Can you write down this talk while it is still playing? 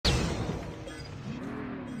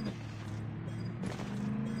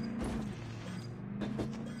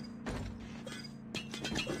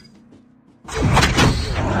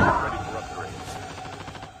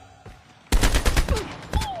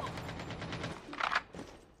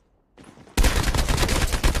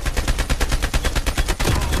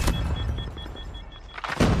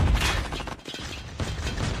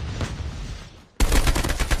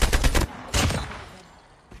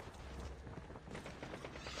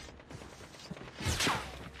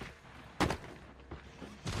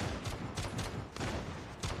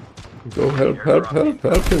Go help him.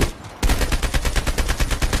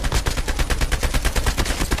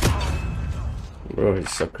 Bro,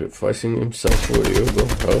 he's sacrificing himself for you. Go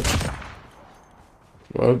help.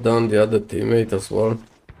 Well done, the other teammate as well.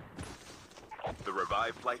 The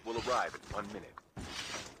revived flight will arrive in 1 minute.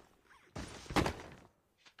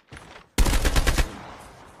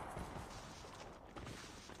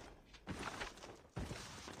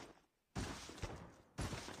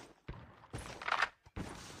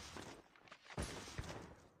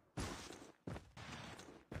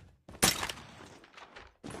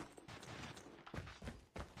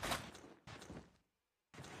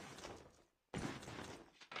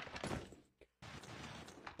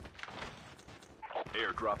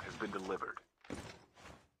 Airdrop has been delivered.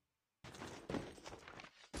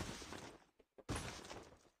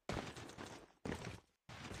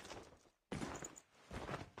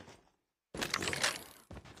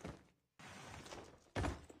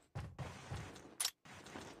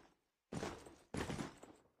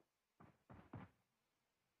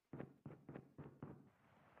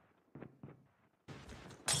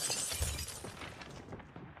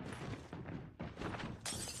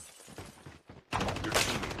 Your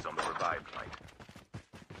team is on the revived flight.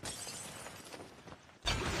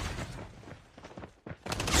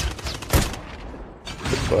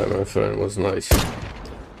 Goodbye, my friend. Was nice.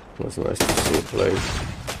 Was nice to see you play.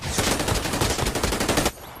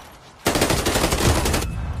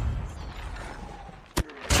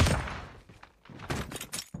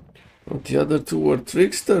 But the other two were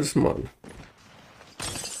tricksters, man.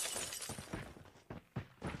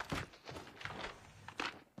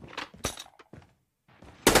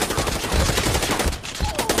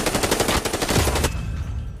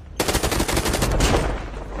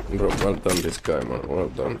 Bro, well done this guy, man. Well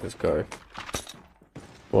done this guy.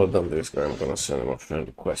 Well done this guy. I'm gonna send him a friend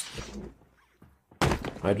request.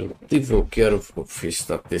 I don't even care of his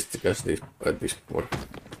statistics at this point.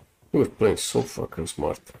 He was playing so fucking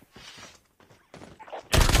smart.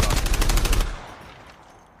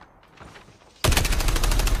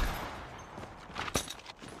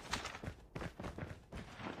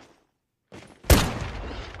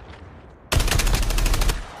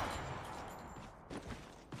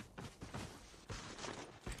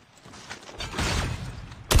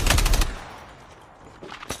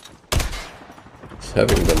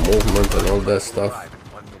 Having the movement and all that stuff.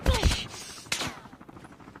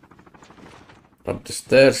 Up the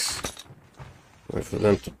stairs. Wait for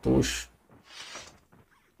them to push.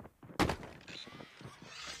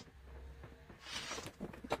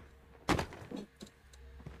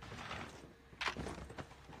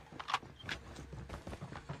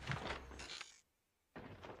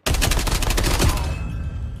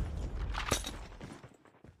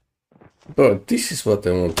 But this is what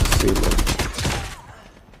I want to see, man.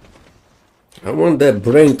 I want that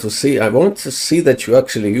brain to see. I want to see that you're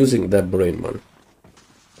actually using that brain, man.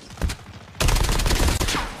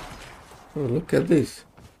 Oh, look at this.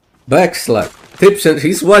 Backslide. Tips and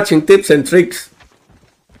he's watching tips and tricks.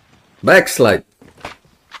 Backslide.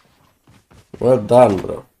 Well done,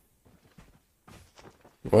 bro.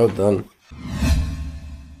 Well done.